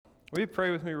Will you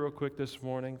pray with me real quick this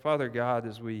morning? Father God,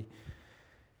 as we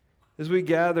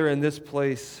gather in this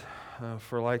place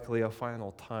for likely a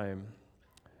final time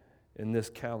in this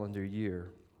calendar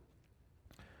year,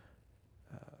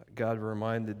 God, we're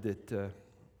reminded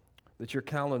that your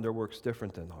calendar works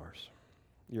different than ours.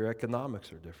 Your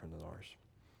economics are different than ours.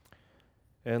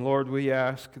 And Lord, we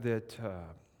ask that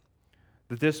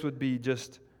this would be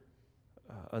just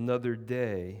another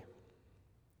day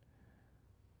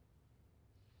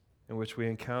in which we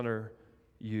encounter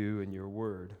you and your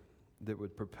word that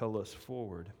would propel us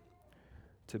forward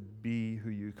to be who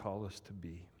you call us to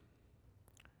be.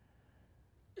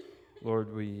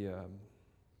 Lord, we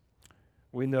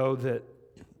know that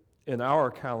in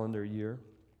our calendar year,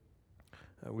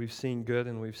 we've seen good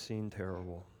and we've seen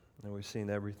terrible, and we've seen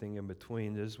everything in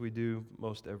between, as we do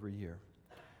most every year.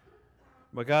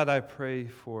 But God, I pray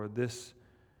for this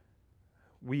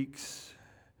week's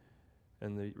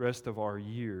and the rest of our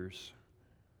years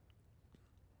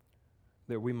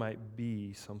that we might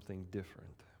be something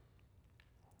different.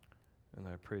 And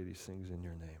I pray these things in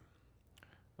your name.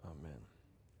 Amen.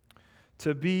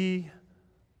 To be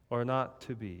or not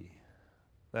to be,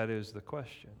 that is the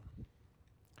question.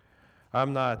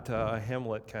 I'm not a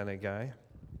Hamlet kind of guy.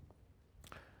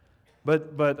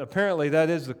 But apparently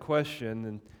that is the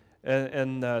question.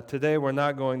 And today we're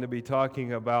not going to be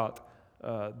talking about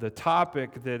the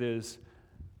topic that is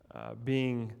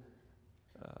being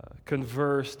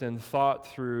conversed and thought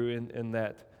through in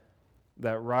that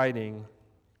writing.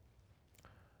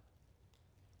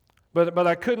 But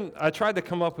I tried to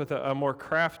come up with a more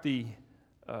crafty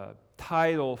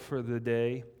title for the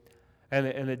day, and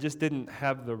it just didn't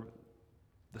have the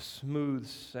smooth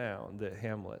sound that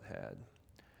Hamlet had.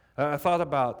 I thought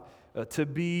about to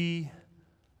be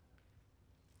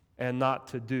and not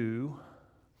to do.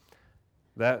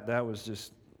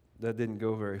 That didn't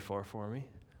go very far for me.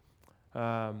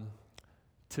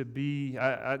 To be,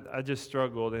 I just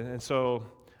struggled, and so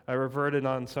I reverted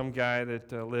on some guy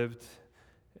that lived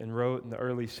and wrote in the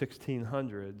early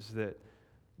 1600s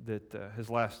that has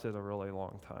lasted a really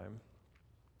long time.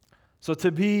 So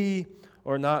to be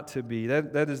or not to be,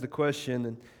 that is the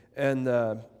question.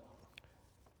 And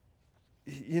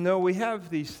we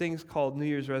have these things called New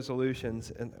Year's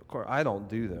resolutions, and of course I don't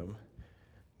do them,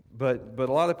 but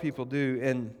a lot of people do.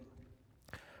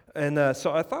 And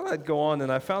so I thought I'd go on,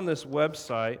 and I found this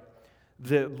website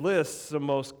that lists the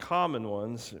most common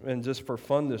ones. And just for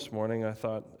fun this morning, I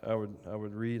thought I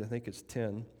would read. I think it's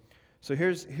 10. So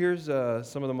here's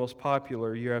some of the most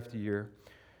popular year after year.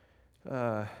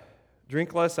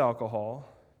 Drink less alcohol,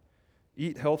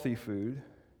 eat healthy food,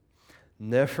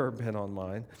 never been on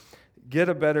mine, get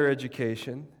a better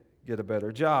education, get a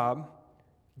better job,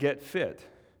 get fit,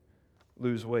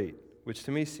 lose weight, which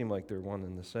to me seem like they're one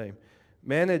and the same.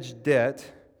 Manage debt,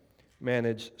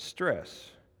 manage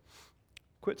stress,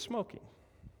 quit smoking,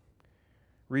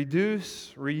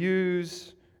 reduce,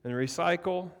 reuse, and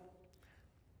recycle,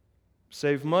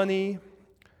 save money,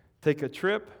 take a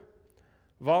trip,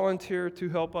 volunteer to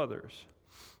help others.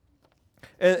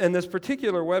 And this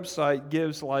particular website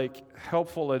gives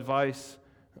helpful advice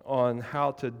on how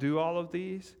to do all of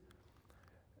these,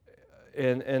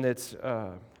 and it's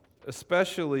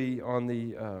especially on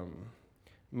the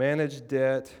manage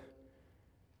debt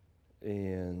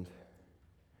and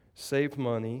save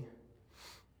money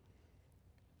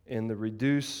in the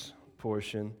reduce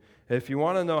portion. If you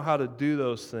want to know how to do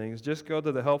those things, just go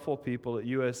to the helpful people at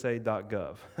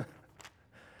usa.gov.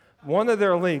 One of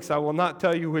their links, I will not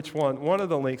tell you which one of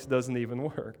the links doesn't even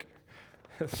work.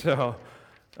 So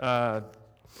I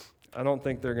don't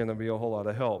think they're going to be a whole lot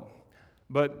of help.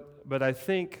 But I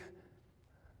think,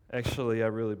 actually I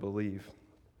really believe,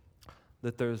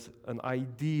 that there's an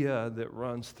idea that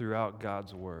runs throughout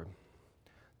God's Word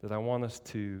that I want us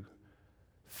to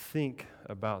think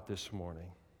about this morning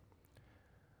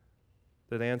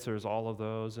that answers all of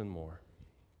those and more.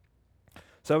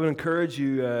 So I would encourage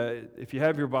you, if you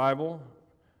have your Bible,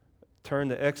 turn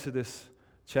to Exodus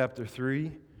chapter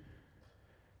 3.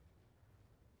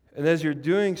 And as you're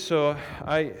doing so,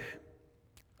 I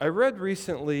read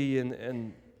recently,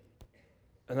 and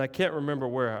I can't remember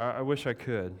where. I wish I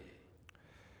could.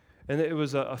 And it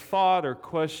was a thought or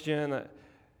question. It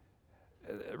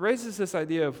raises this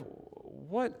idea of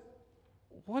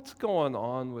what's going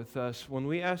on with us when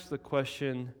we ask the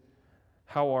question,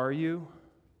 how are you?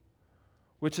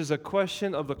 Which is a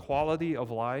question of the quality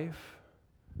of life.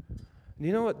 And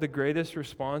you know what the greatest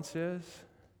response is?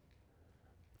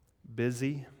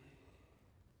 Busy.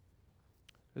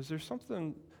 Is there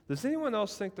something, does anyone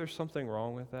else think there's something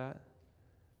wrong with that?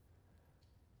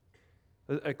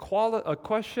 A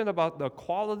question about the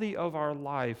quality of our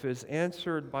life is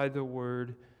answered by the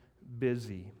word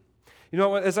busy. You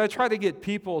know, as I try to get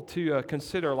people to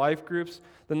consider life groups,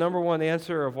 the number one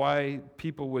answer of why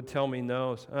people would tell me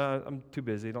no is, I'm too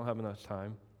busy, don't have enough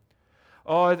time.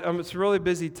 Oh, it's a really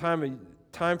busy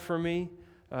time for me.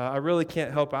 I really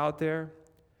can't help out there.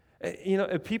 You know,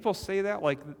 if people say that,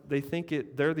 like they think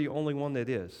they're the only one that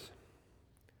is.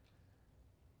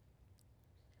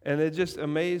 And it just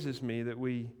amazes me that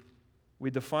we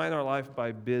define our life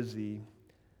by busy.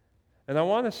 And I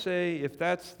want to say, if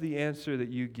that's the answer that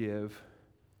you give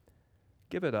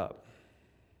it up.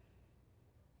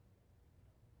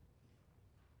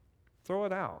 Throw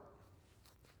it out.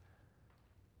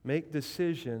 Make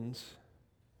decisions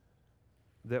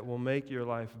that will make your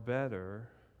life better,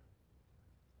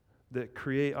 that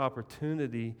create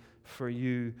opportunity for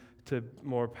you to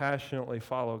more passionately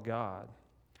follow God.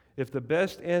 If the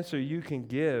best answer you can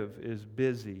give is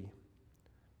busy,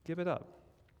 give it up.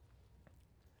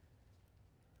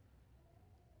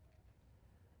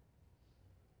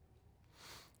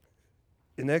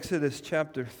 In Exodus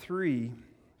chapter 3,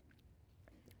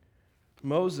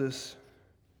 Moses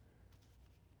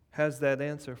has that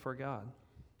answer for God.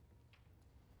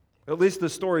 At least the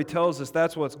story tells us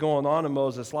that's what's going on in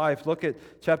Moses' life. Look at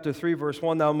chapter 3, verse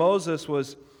 1. Now Moses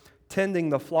was tending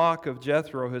the flock of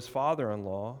Jethro, his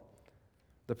father-in-law,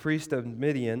 the priest of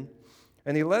Midian,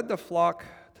 and he led the flock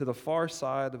to the far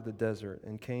side of the desert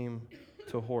and came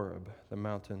to Horeb, the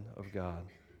mountain of God.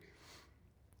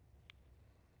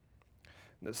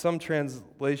 Some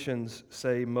translations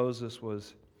say Moses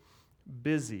was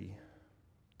busy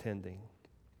tending.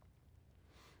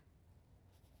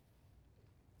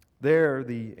 There,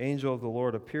 the angel of the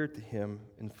Lord appeared to him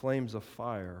in flames of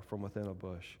fire from within a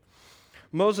bush.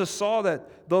 Moses saw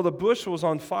that though the bush was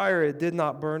on fire, it did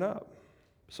not burn up.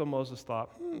 So Moses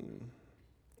thought,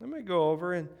 let me go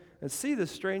over and see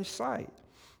this strange sight,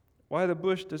 why the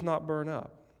bush does not burn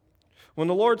up. When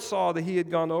the Lord saw that he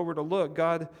had gone over to look,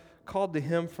 God called to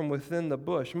him from within the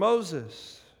bush,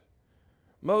 Moses,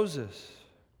 Moses.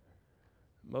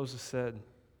 Moses said,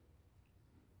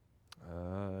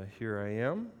 here I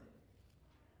am.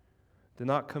 Do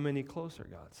not come any closer,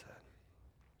 God said.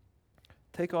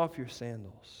 Take off your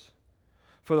sandals,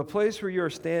 for the place where you are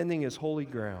standing is holy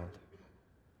ground.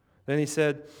 Then he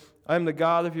said, I am the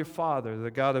God of your father,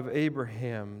 the God of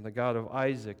Abraham, the God of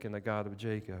Isaac, and the God of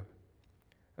Jacob.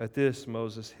 At this,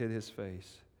 Moses hid his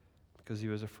face because he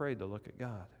was afraid to look at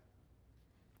God.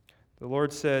 The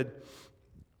Lord said,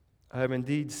 I have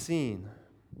indeed seen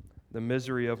the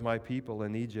misery of my people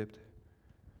in Egypt.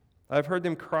 I've heard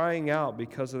them crying out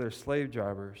because of their slave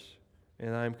drivers,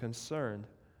 and I am concerned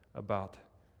about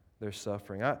their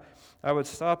suffering. I would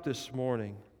stop this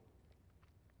morning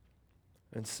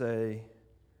and say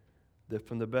that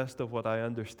from the best of what I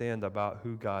understand about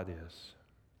who God is,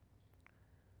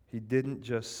 he didn't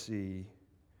just see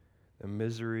the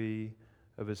misery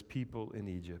of his people in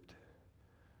Egypt,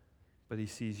 but he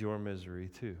sees your misery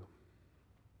too.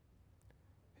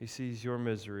 He sees your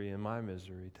misery and my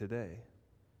misery today.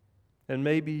 And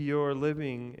maybe you're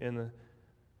living in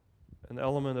an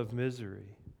element of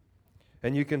misery,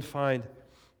 and you can find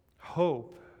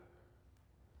hope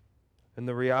in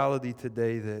the reality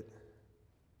today that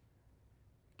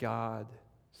God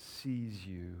sees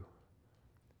you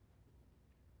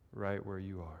right where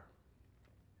you are.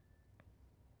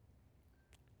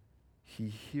 He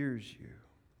hears you,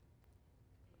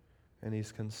 and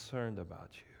he's concerned about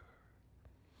you.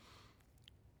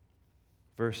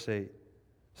 Verse 8,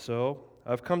 so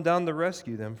I've come down to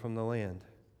rescue them from the land,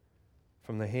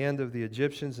 from the hand of the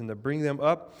Egyptians, and to bring them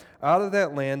up out of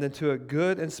that land into a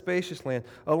good and spacious land,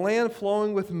 a land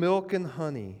flowing with milk and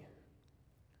honey,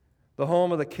 the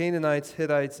home of the Canaanites,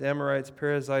 Hittites, Amorites,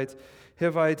 Perizzites,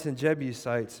 Hivites, and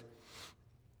Jebusites.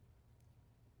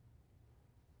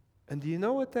 And do you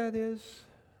know what that is?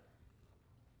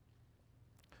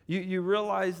 You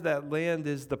realize that land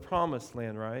is the promised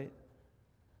land, right?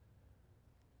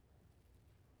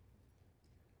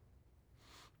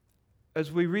 As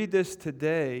we read this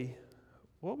today,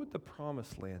 what would the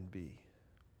promised land be?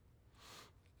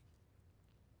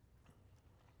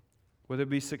 Would it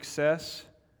be success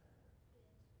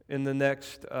in the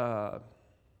next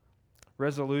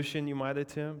resolution you might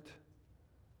attempt?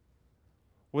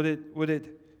 Would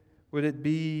it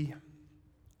be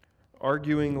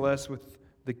arguing less with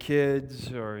the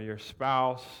kids or your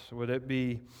spouse? Would it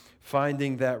be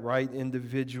finding that right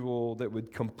individual that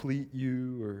would complete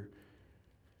you? Or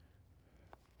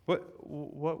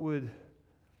what would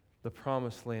the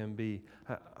promised land be?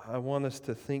 I want us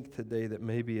to think today that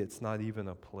maybe it's not even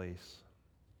a place.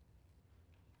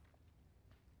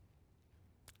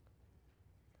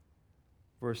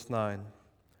 Verse 9.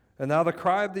 And now the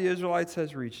cry of the Israelites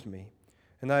has reached me,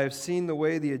 and I have seen the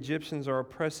way the Egyptians are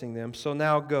oppressing them. So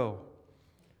now go.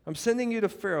 I'm sending you to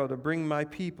Pharaoh to bring my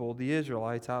people, the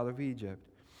Israelites, out of Egypt.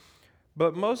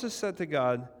 But Moses said to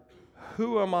God,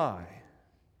 who am I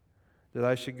that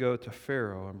I should go to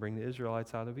Pharaoh and bring the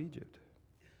Israelites out of Egypt?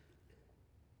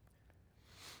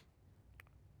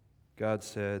 God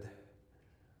said,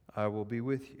 I will be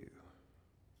with you.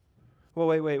 Well,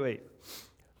 wait.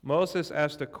 Moses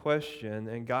asked a question,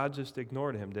 and God just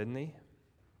ignored him, didn't he?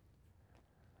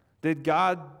 Did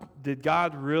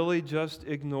God really just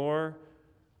ignore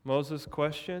Moses'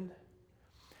 question?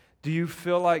 Do you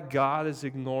feel like God is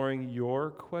ignoring your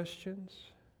questions?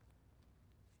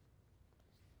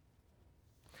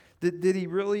 Did he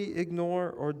really ignore,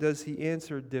 or does he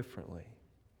answer differently?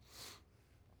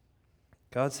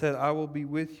 God said, I will be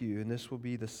with you, and this will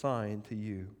be the sign to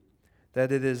you,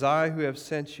 that it is I who have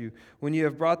sent you. When you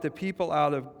have brought the people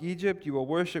out of Egypt, you will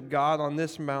worship God on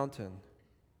this mountain.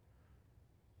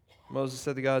 Moses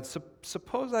said to God,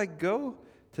 suppose I go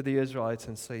to the Israelites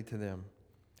and say to them,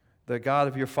 the God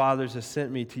of your fathers has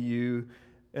sent me to you,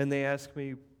 and they ask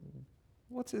me,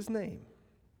 what's his name?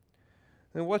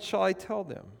 And what shall I tell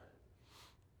them?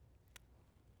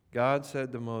 God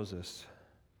said to Moses,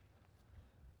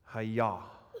 Hayah.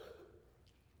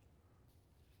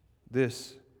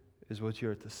 This is what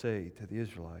you're to say to the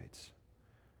Israelites.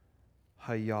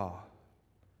 Hayah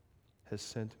has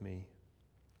sent me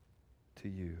to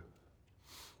you.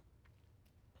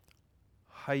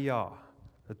 Hayah.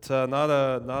 It's not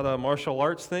a martial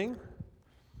arts thing,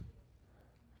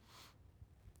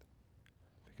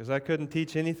 because I couldn't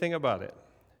teach anything about it.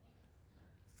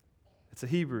 It's a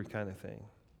Hebrew kind of thing.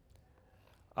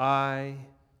 I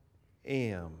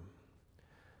am.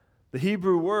 The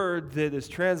Hebrew word that is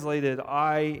translated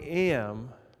I am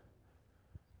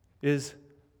is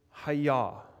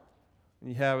Hayah.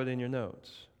 You have it in your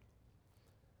notes.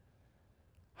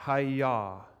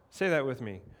 Hayah. Say that with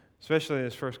me, especially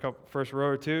this first row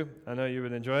or two. I know you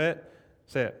would enjoy it.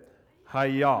 Say it.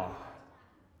 Hayah.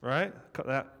 Right?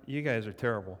 You guys are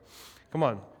terrible. Come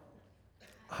on.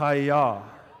 Hayah.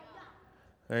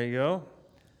 There you go.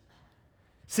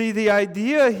 See, the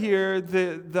idea here,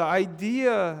 the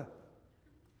idea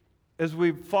as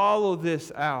we follow this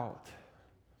out,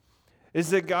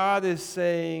 is that God is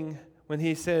saying, when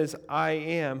he says, I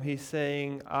am, he's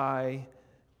saying, I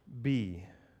be.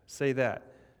 Say that.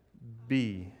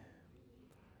 Be.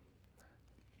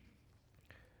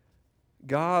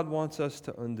 God wants us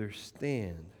to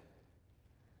understand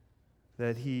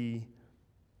that he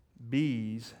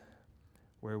bees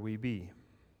where we be.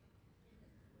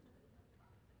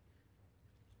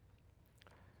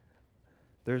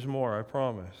 There's more, I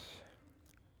promise.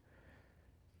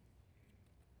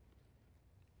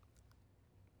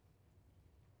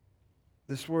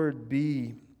 This word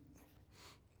be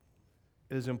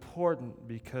is important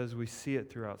because we see it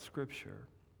throughout Scripture.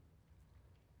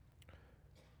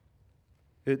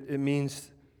 It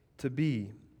means to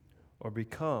be or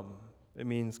become. It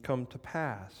means come to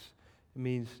pass. It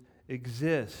means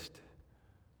exist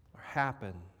or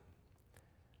happen.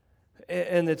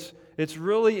 And it's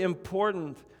really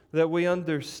important that we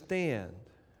understand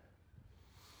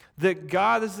that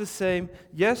God is the same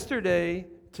yesterday,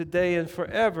 today, and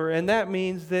forever, and that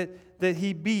means that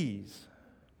he bees.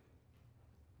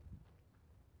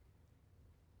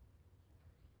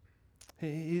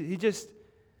 He's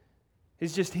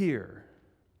just here.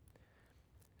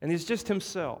 And he's just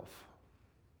himself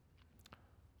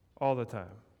all the time.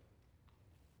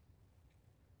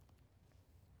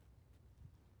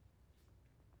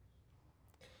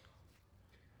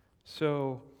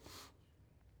 So,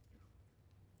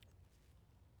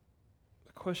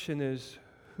 the question is,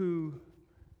 who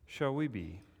shall we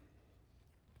be?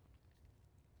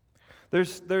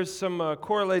 There's some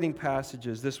correlating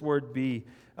passages, this word be,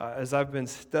 as I've been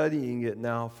studying it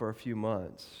now for a few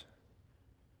months.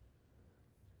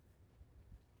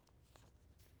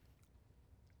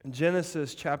 In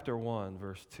Genesis chapter 1,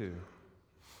 verse 2,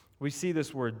 we see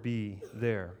this word be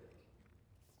there.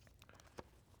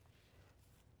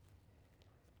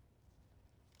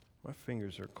 My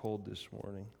fingers are cold this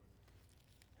morning.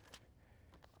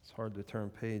 It's hard to turn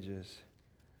pages.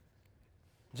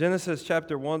 Genesis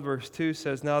chapter 1, verse 2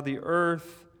 says, now the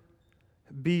earth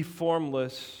be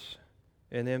formless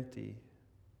and empty.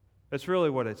 That's really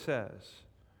what it says.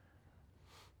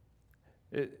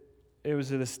 It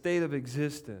was in a state of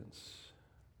existence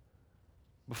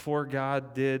before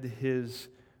God did his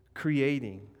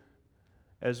creating,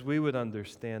 as we would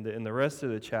understand it in the rest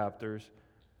of the chapters.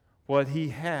 What he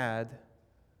had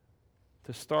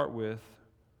to start with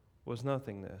was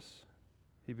nothingness.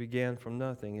 He began from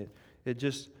nothing. It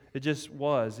just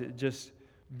was. It just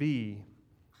be.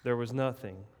 There was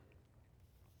nothing.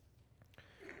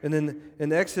 And then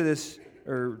in Exodus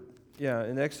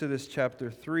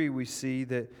chapter 3, we see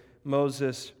that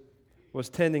Moses was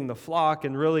tending the flock,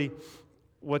 and really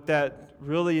what that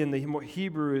really in the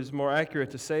Hebrew is more accurate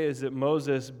to say is that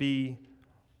Moses be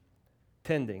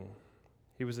tending.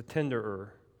 He was a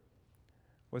tenderer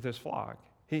with his flock.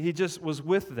 He just was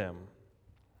with them.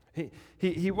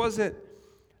 He wasn't,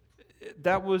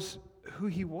 that was who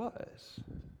he was.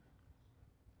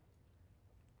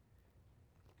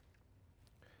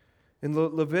 In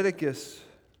Leviticus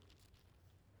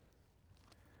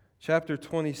chapter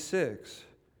 26,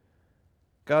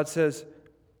 God says,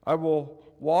 I will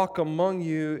walk among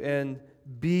you and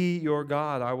be your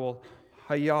God. I will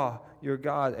hayah your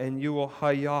God, and you will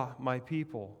hayah my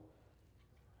people.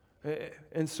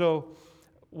 And so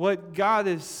what God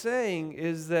is saying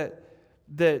is that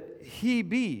he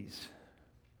bees,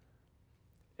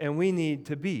 and we need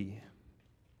to be.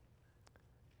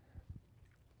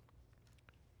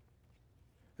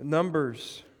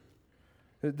 Numbers,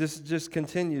 this just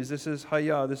continues. This is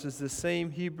hayah. This is the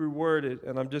same Hebrew word,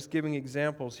 and I'm just giving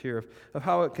examples here of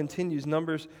how it continues.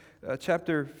 Numbers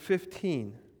chapter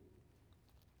 15,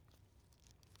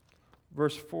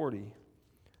 verse 40,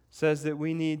 says that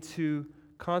we need to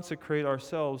consecrate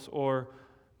ourselves or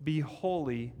be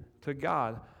holy to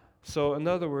God. So, in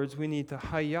other words, we need to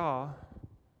hayah,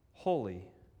 holy.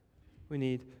 We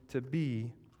need to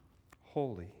be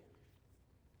holy.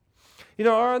 You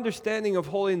know, our understanding of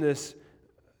holiness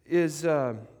is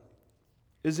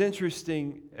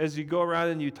interesting as you go around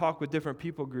and you talk with different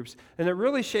people groups, and it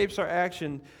really shapes our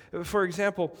action. For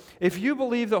example, if you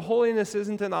believe that holiness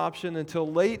isn't an option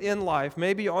until late in life,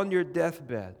 maybe on your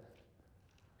deathbed,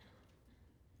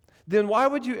 then why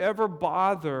would you ever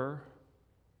bother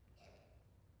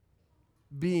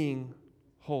being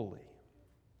holy?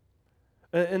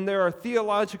 And there are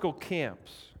theological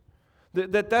camps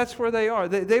that's where they are.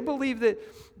 They believe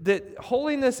that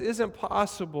holiness isn't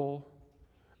possible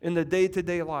in the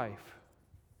day-to-day life.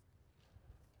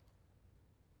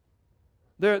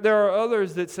 There are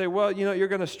others that say, well, you know, you're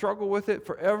going to struggle with it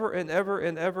forever and ever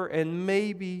and ever, and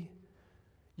maybe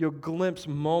you'll glimpse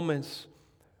moments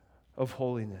of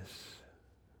holiness.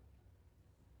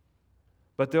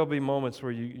 But there'll be moments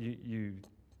where you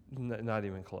not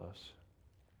even close.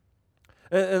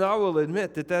 And I will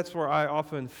admit that that's where I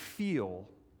often feel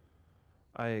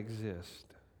I exist.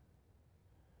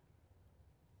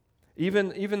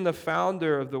 Even the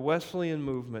founder of the Wesleyan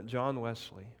movement, John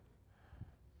Wesley,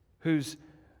 whose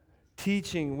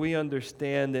teaching we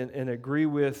understand and agree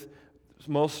with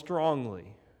most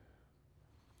strongly,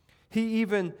 he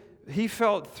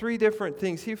felt three different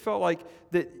things. He felt like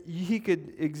that he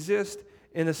could exist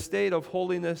in a state of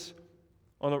holiness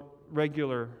on a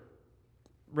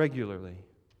regularly.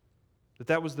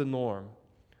 That was the norm.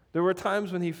 There were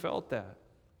times when he felt that.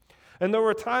 And there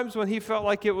were times when he felt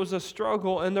like it was a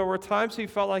struggle, and there were times he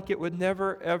felt like it would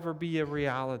never, ever be a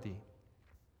reality.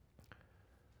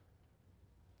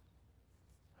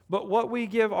 But what we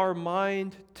give our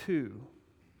mind to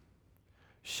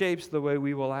shapes the way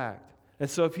we will act. And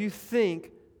so if you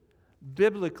think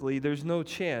biblically there's no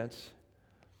chance,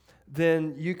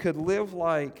 then you could live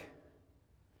like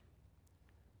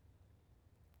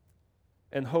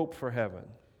and hope for heaven.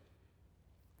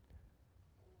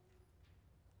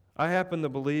 I happen to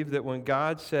believe that when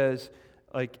God says,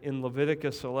 like in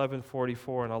Leviticus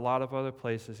 11:44 and a lot of other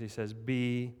places, he says,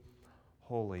 be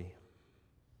holy.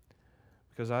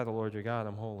 Because I, the Lord your God,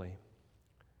 am holy.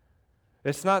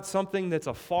 It's not something that's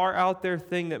a far out there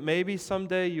thing that maybe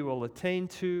someday you will attain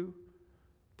to,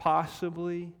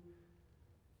 possibly.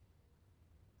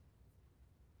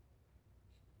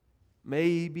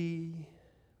 Maybe.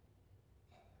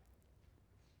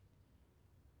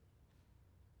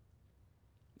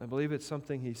 I believe it's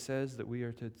something he says that we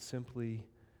are to simply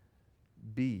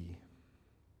be.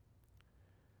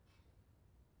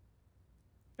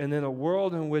 And in a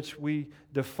world in which we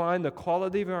define the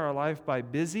quality of our life by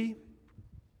busy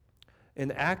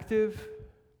and active,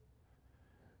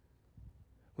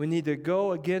 we need to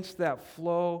go against that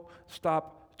flow,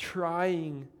 stop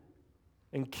trying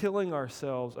and killing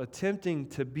ourselves, attempting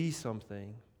to be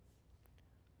something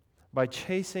by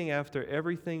chasing after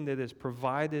everything that is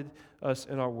provided us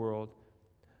in our world.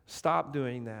 Stop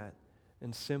doing that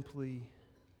and simply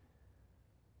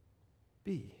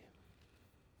be.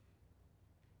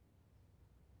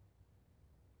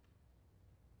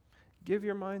 Give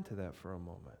your mind to that for a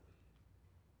moment.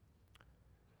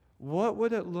 What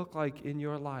would it look like in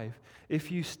your life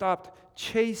if you stopped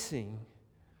chasing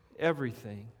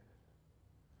everything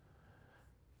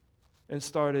and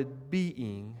started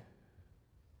being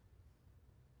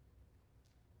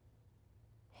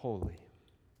holy.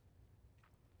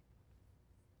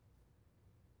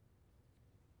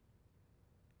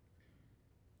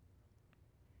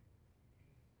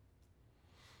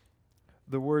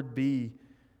 The word be,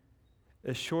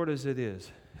 as short as it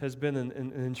is, has been an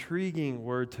intriguing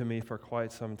word to me for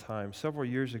quite some time. Several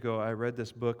years ago, I read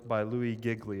this book by Louis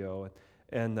Giglio,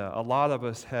 and a lot of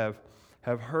us have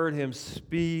heard him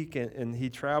speak, and he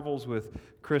travels with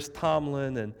Chris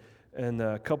Tomlin, and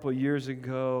a couple of years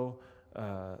ago,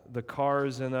 the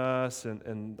Cars and us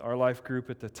and our life group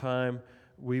at the time,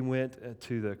 we went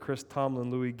to the Chris Tomlin,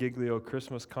 Louis Giglio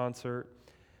Christmas concert,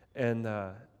 and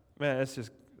man,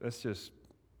 that's just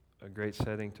a great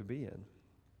setting to be in.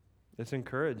 It's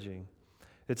encouraging.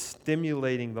 It's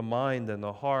stimulating the mind and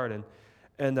the heart.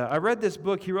 And I read this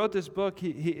book. He wrote this book.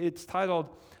 It's titled,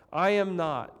 I Am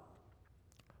Not,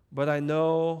 But I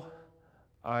Know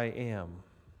I Am.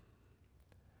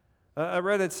 I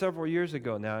read it several years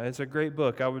ago now. It's a great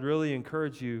book. I would really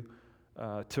encourage you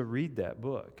to read that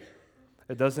book.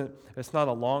 It's not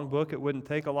a long book. It wouldn't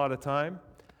take a lot of time.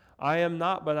 I am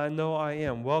not, but I know I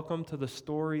am. Welcome to the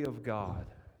story of God.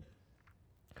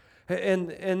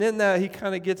 And in that, he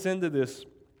kind of gets into this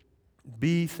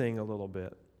be thing a little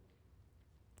bit.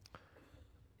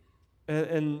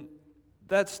 And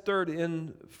that stirred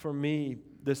in for me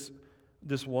this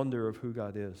wonder of who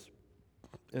God is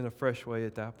in a fresh way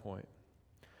at that point.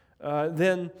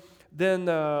 Then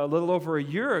a little over a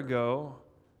year ago,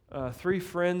 3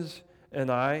 friends and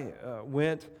I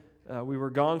went. We were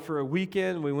gone for a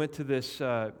weekend. We went to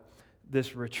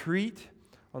this retreat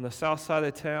on the south side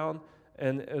of town,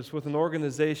 and it was with an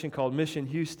organization called Mission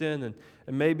Houston. And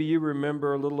maybe you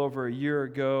remember a little over a year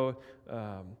ago,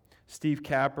 Steve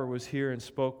Capper was here and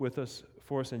spoke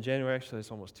for us in January. Actually, it's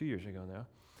almost 2 years ago now.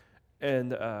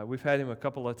 And we've had him a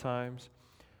couple of times.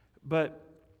 But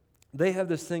they have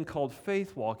this thing called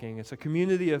Faith Walking. It's a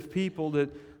community of people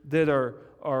that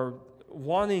are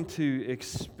wanting to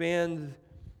expand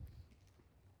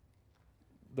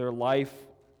their life,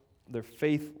 their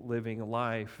faith-living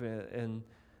life, and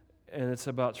it's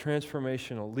about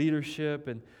transformational leadership.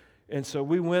 And so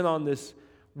we went on this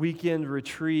weekend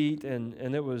retreat,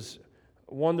 and it was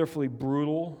wonderfully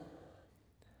brutal.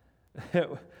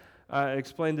 I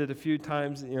explained it a few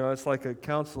times. You know, it's like a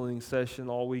counseling session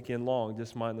all weekend long,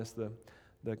 just minus the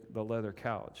leather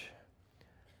couch.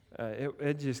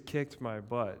 It just kicked my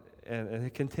butt, and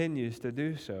it continues to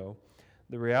do so,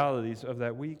 the realities of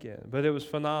that weekend. But it was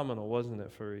phenomenal, wasn't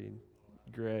it, Fareed?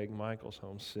 Greg, Michael's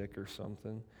homesick or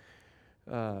something.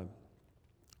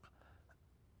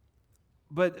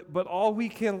 But all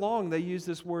weekend long, they use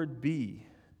this word be,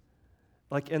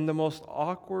 like in the most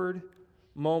awkward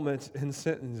moments in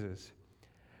sentences.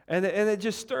 And it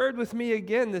just stirred with me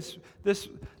again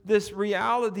this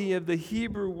reality of the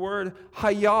Hebrew word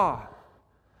hayah,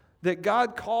 that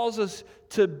God calls us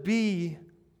to be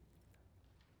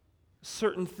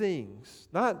certain things,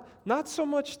 not so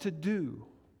much to do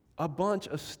a bunch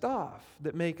of stuff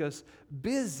that make us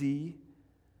busy,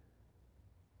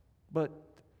 but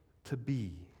to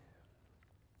be.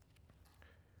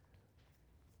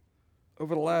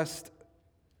 Over the last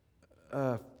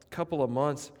couple of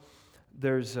months,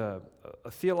 there's a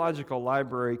theological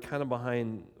library kind of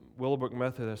behind Willowbrook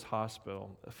Methodist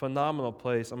Hospital. A phenomenal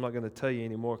place. I'm not going to tell you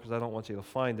anymore because I don't want you to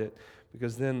find it,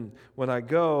 because then when I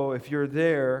go, if you're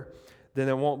there, then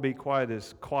it won't be quite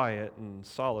as quiet and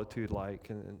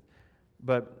solitude-like.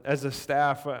 But as a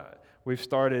staff, we've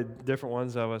started, different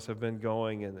ones of us have been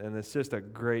going, and it's just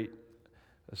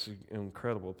it's an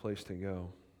incredible place to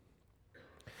go.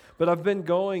 But I've been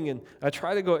going, and I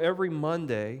try to go every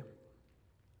Monday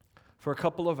for a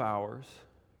couple of hours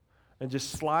and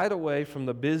just slide away from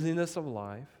the busyness of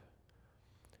life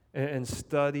and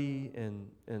study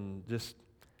and just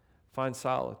find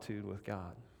solitude with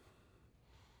God.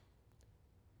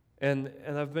 And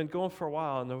I've been going for a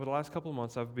while, and over the last couple of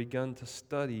months, I've begun to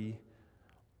study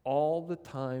all the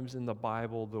times in the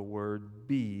Bible the word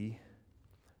be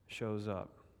shows up.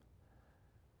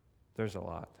 There's a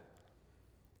lot.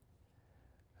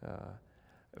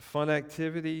 Fun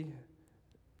activity.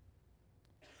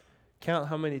 Count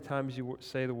how many times you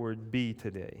say the word be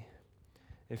today,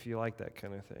 if you like that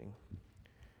kind of thing.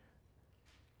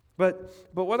 But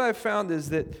what I've found is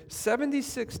that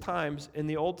 76 times in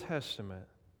the Old Testament,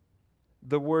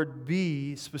 the word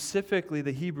be, specifically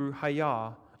the Hebrew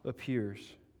hayah, appears.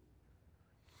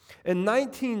 And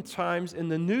 19 times in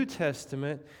the New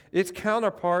Testament, its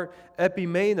counterpart,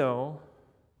 epimeno,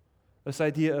 this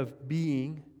idea of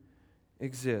being,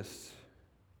 exists.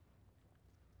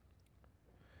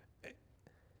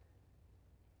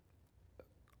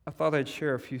 I thought I'd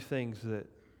share a few things that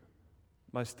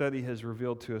my study has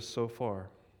revealed to us so far.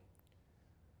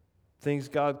 Things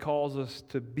God calls us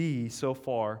to be so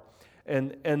far.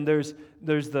 And there's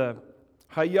the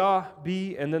Hayah,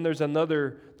 be, and then there's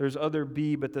other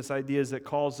be, but this idea is it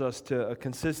calls us to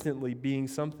consistently being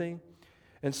something.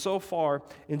 And so far,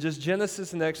 in just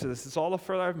Genesis and Exodus, it's all the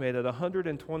further I've made it,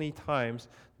 120 times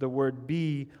the word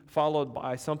be followed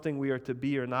by something we are to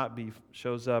be or not be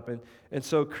shows up. And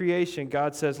so creation,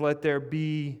 God says, let there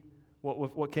be,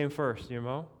 what came first, you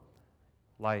know?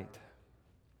 Light.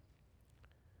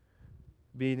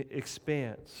 Be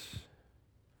expanse.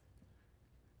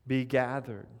 Be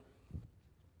gathered.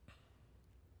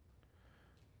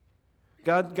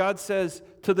 God says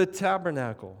to the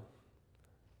tabernacle,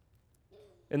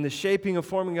 in the shaping and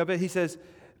forming of it, he says,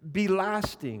 be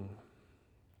lasting,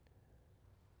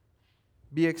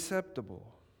 be acceptable.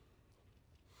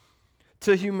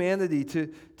 To humanity,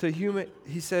 to human,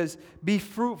 he says, be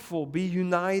fruitful, be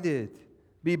united,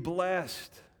 be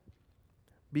blessed,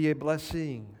 be a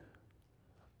blessing.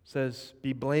 Says,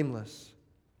 be blameless,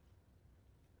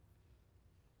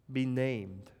 be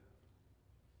named.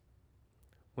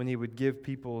 When he would give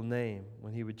people a name,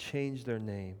 when he would change their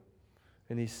name,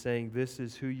 and he's saying, this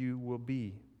is who you will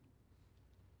be.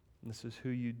 This is who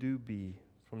you do be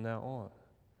from now on.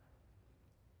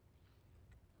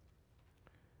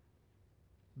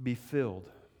 Be filled.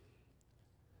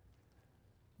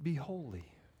 Be holy.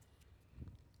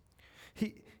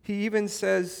 He even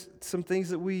says some things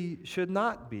that we should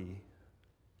not be.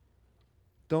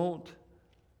 Don't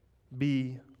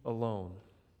be alone.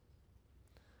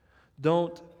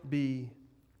 Don't be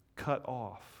cut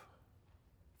off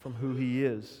from who he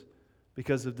is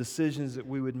because of decisions that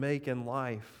we would make in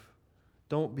life.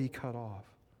 Don't be cut off.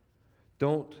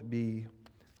 Don't be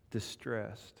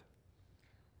distressed.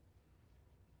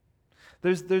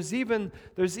 There's even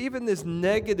this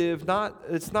negative,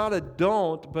 it's not a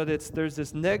don't, but there's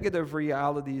this negative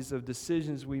realities of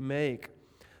decisions we make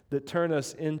that turn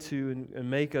us into and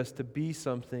make us to be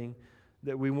something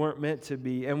that we weren't meant to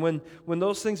be. And when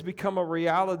those things become a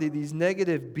reality, these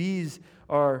negative bees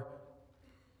are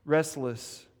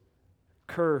restless,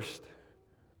 cursed,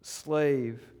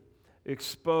 slave,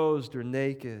 exposed or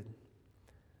naked,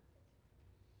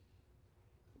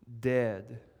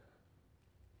 dead.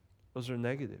 Those are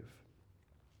negative.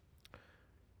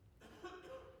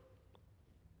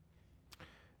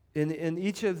 In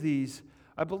each of these,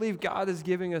 I believe God is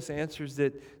giving us answers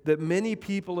that many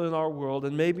people in our world,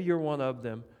 and maybe you're one of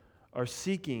them, are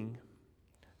seeking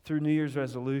through New Year's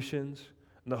resolutions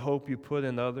and the hope you put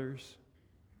in others.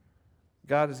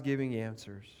 God is giving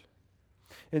answers.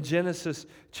 In Genesis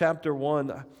chapter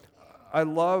 1, I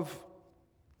love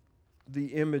the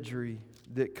imagery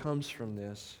that comes from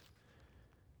this.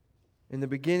 In the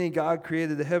beginning, God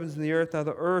created the heavens and the earth. Now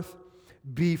the earth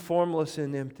be formless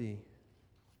and empty.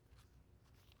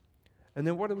 And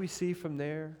then what do we see from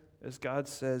there? As God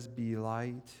says, be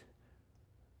light.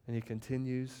 And he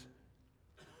continues.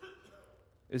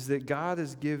 Is that God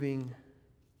is giving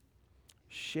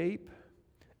shape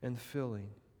and filling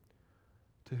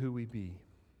to who we be.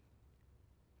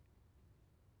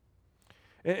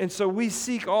 And so we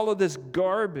seek all of this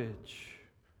garbage.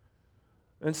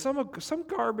 And some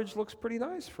garbage looks pretty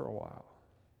nice for a while.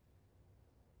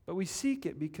 But we seek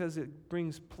it because it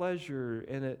brings pleasure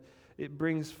and it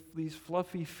brings these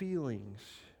fluffy feelings.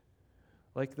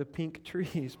 Like the pink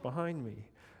trees behind me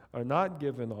are not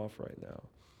given off right now.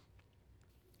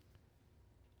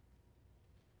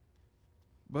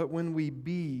 But when we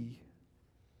be,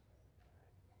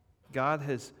 God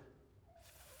has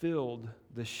filled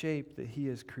the shape that he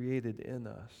has created in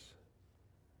us.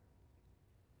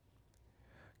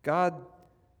 God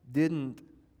didn't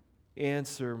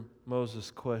answer Moses'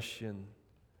 question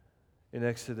in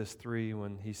Exodus 3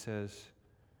 when he says,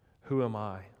 who am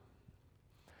I?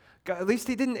 God, at least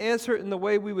he didn't answer it in the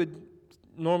way we would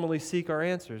normally seek our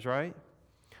answers, right?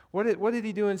 What did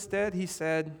he do instead? He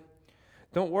said,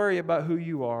 don't worry about who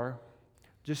you are,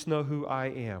 just know who I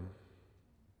am.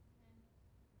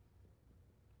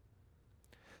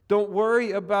 Don't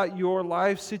worry about your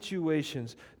life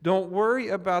situations. Don't worry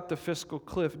about the fiscal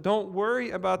cliff. Don't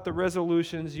worry about the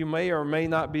resolutions you may or may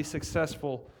not be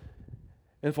successful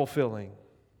in fulfilling.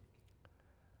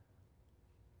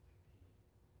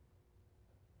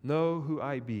 Know who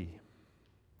I be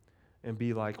and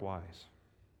be likewise.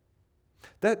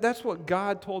 That's what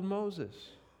God told Moses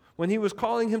when he was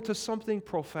calling him to something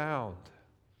profound.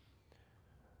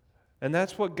 And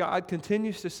that's what God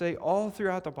continues to say all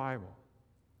throughout the Bible.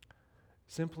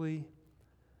 Simply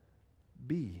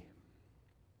be.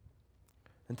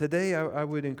 And today I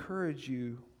would encourage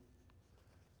you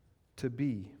to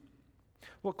be?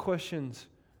 What questions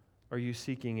are you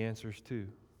seeking answers to?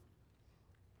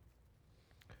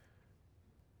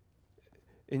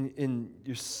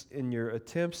 In your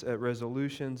attempts at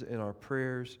resolutions, in our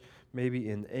prayers, maybe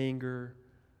in anger,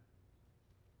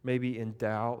 maybe in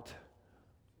doubt,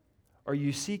 are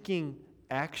you seeking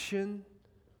action,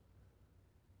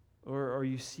 or are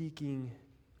you seeking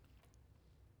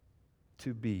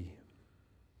to be?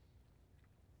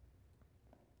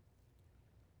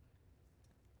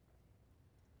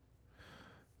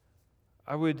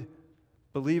 I would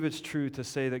believe it's true to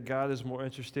say that God is more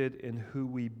interested in who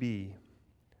we be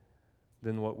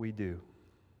than what we do.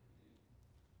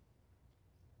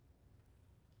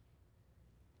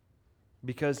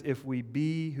 Because if we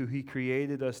be who He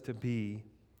created us to be,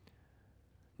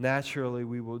 naturally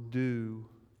we will do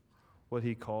what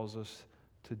He calls us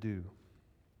to do.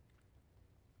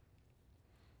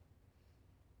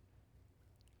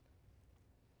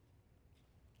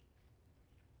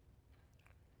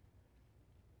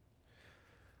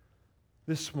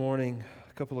 This morning,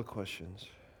 a couple of questions.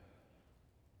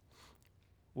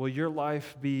 Will your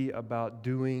life be about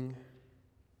doing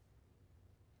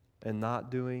and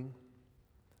not doing,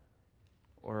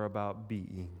 or about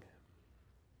being?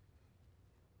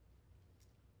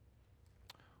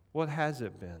 What has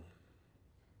it been?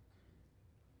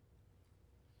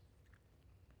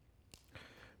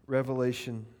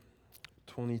 Revelation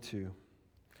 22.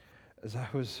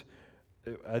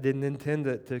 I didn't intend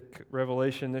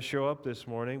Revelation to show up this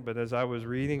morning, but as I was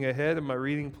reading ahead in my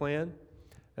reading plan,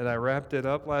 and I wrapped it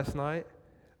up last night,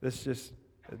 it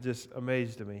just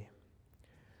amazed me.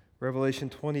 Revelation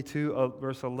 22,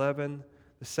 verse 11,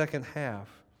 the second half.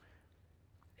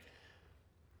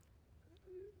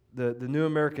 The New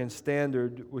American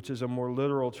Standard, which is a more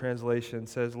literal translation,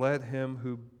 says, "Let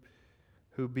him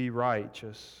who be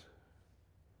righteous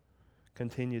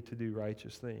continue to do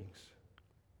righteous things.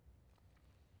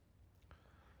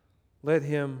 Let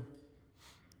him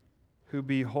who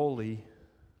be holy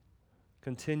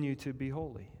continue to be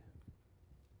holy."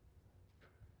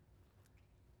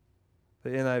 The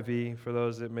NIV, for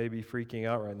those that may be freaking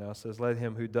out right now, says, "Let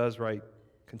him who does right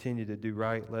continue to do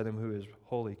right. Let him who is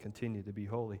holy continue to be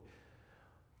holy."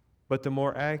 But the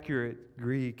more accurate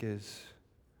Greek is,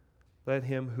 "Let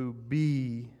him who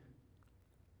be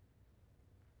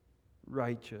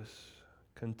righteous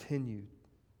continue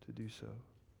to do so."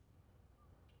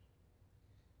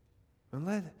 And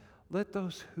let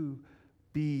those who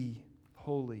be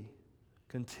holy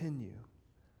continue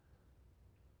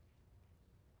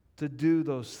to do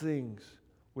those things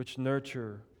which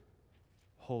nurture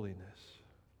holiness.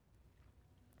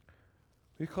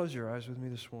 Will you close your eyes with me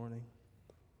this morning?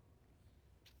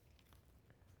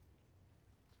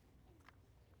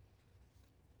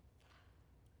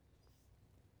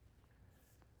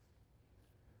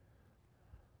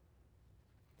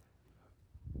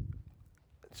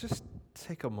 Just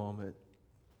take a moment.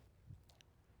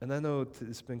 And I know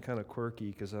it's been kind of quirky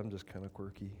because I'm just kind of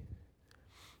quirky.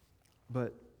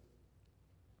 But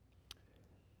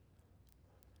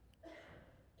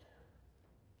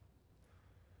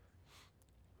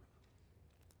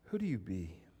who do you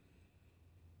be?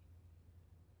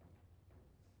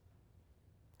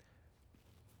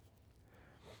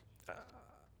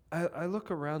 I look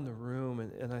around the room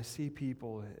and I see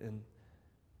people and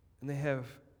they have,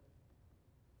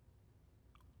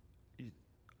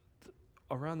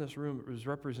 around this room, it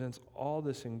represents all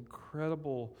this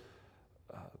incredible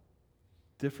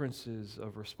differences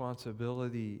of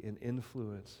responsibility and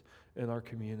influence in our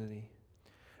community.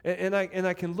 And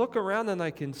I can look around and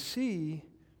I can see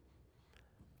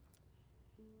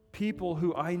people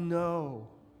who I know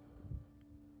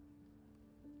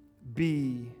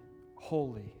be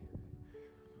holy.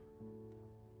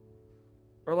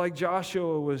 Or like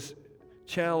Joshua was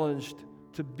challenged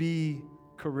to be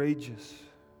courageous.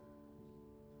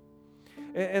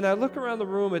 And I look around the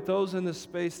room at those in the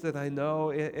space that I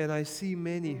know, and I see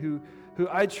many who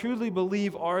I truly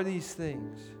believe are these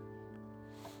things.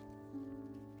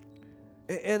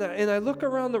 And I look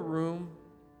around the room,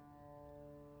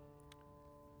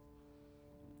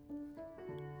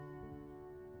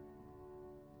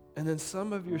 and in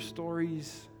some of your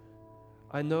stories,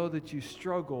 I know that you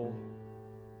struggle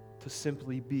to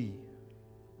simply be.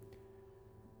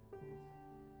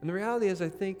 And the reality is, I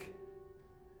think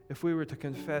if we were to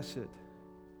confess it,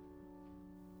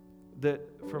 that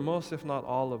for most, if not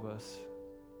all of us,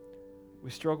 we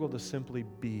struggle to simply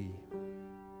be.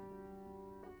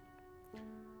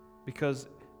 Because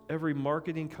every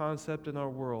marketing concept in our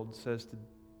world says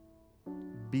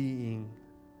that being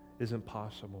is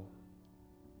impossible.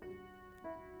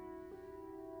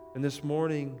 And this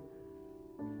morning,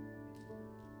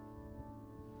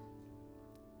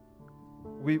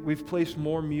 we've placed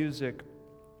more music,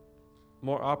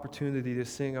 more opportunity to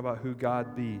sing about who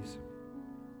God bees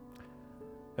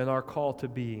and our call to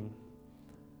being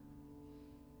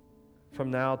from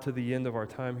now to the end of our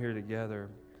time here together,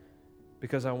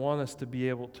 because I want us to be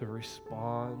able to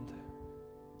respond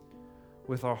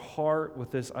with our heart, with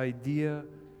this idea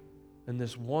and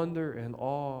this wonder and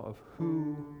awe of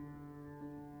who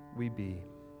we be.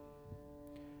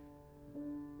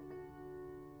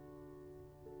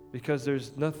 Because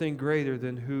there's nothing greater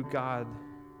than who God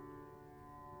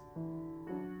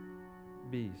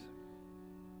bees.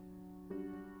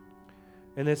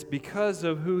 And it's because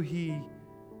of who He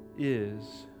is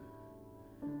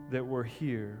that we're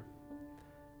here.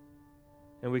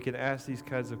 And we can ask these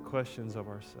kinds of questions of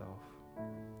ourselves.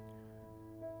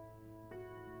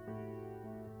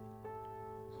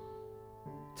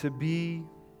 To be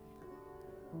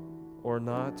or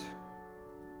not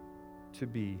to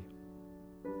be?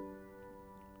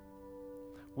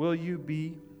 Will you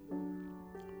be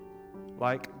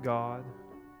like God?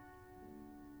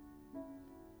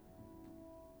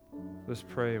 Let's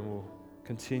pray, and we'll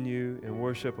continue in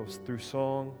worship through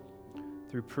song,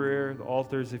 through prayer. The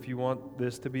altars, if you want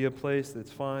this to be a place,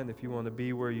 that's fine. If you want to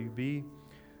be where you be,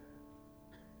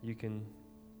 you can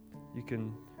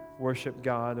worship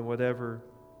God in whatever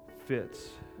fits.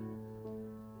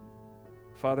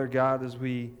 Father God, as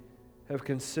we have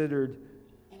considered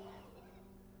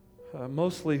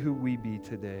mostly who we be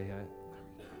today,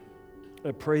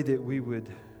 I pray that we would,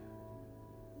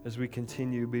 as we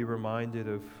continue, be reminded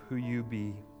of who you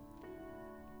be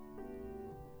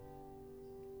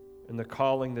and the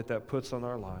calling that puts on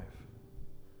our life.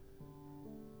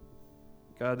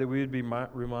 God, that we would be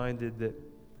reminded that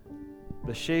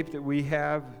the shape that we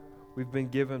have, we've been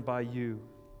given by you.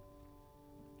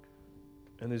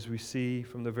 And as we see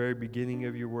from the very beginning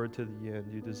of your word to the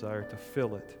end, you desire to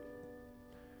fill it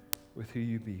with who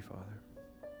you be, Father.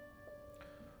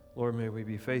 Lord, may we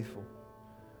be faithful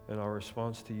in our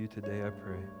response to you today, I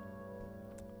pray.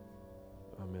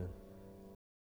 Amen.